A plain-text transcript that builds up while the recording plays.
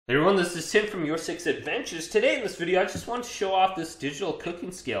Hey everyone, this is Tim from YourSixAdventures. Today in this video, I just want to show off this digital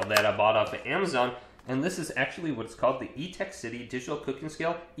cooking scale that I bought off of Amazon. And this is actually what's called the Etekcity Digital Cooking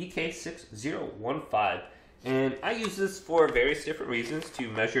Scale EK6015. And I use this for various different reasons to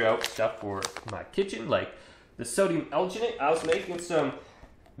measure out stuff for my kitchen, like the sodium alginate. I was making some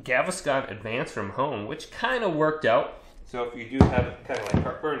Gaviscon Advanced from home, which kind of worked out. So if you do have kind of like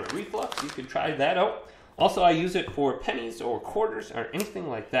heartburn or reflux, you can try that out. Also, I use it for pennies or quarters or anything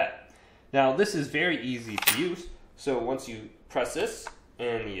like that. Now, this is very easy to use. So once you press this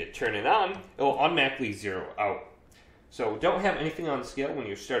and you turn it on, it will automatically zero out. So don't have anything on the scale when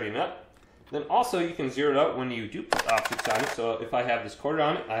you're starting up. Then also you can zero it out when you do put objects on it. So if I have this quarter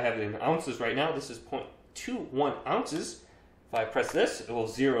on it, I have it in ounces right now. This is 0.21 ounces. If I press this, it will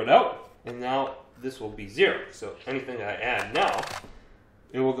zero it out. And now this will be zero. So anything I add now,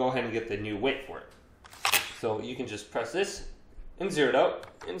 it will go ahead and get the new weight for it. So you can just press this and zero it out,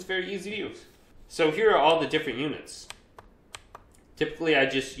 and it's very easy to use. So here are all the different units. Typically I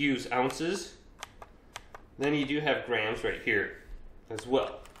just use ounces. Then you do have grams right here as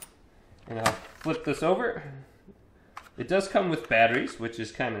well. And I'll flip this over. It does come with batteries, which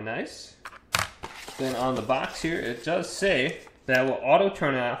is kind of nice. Then on the box here, it does say that it will auto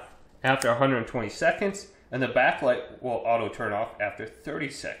turn off after 120 seconds. And the backlight will auto turn off after 30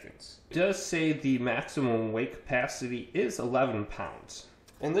 seconds. It does say the maximum weight capacity is 11 pounds.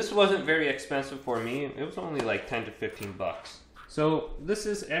 And this wasn't very expensive for me. It was only like 10 to 15 bucks. So this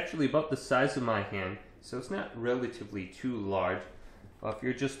is actually about the size of my hand. So it's not relatively too large. But if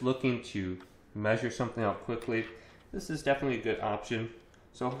you're just looking to measure something out quickly, this is definitely a good option.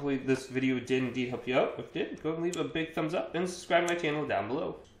 So hopefully this video did indeed help you out. If it did, go and leave a big thumbs up and subscribe to my channel down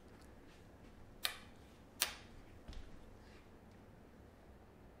below.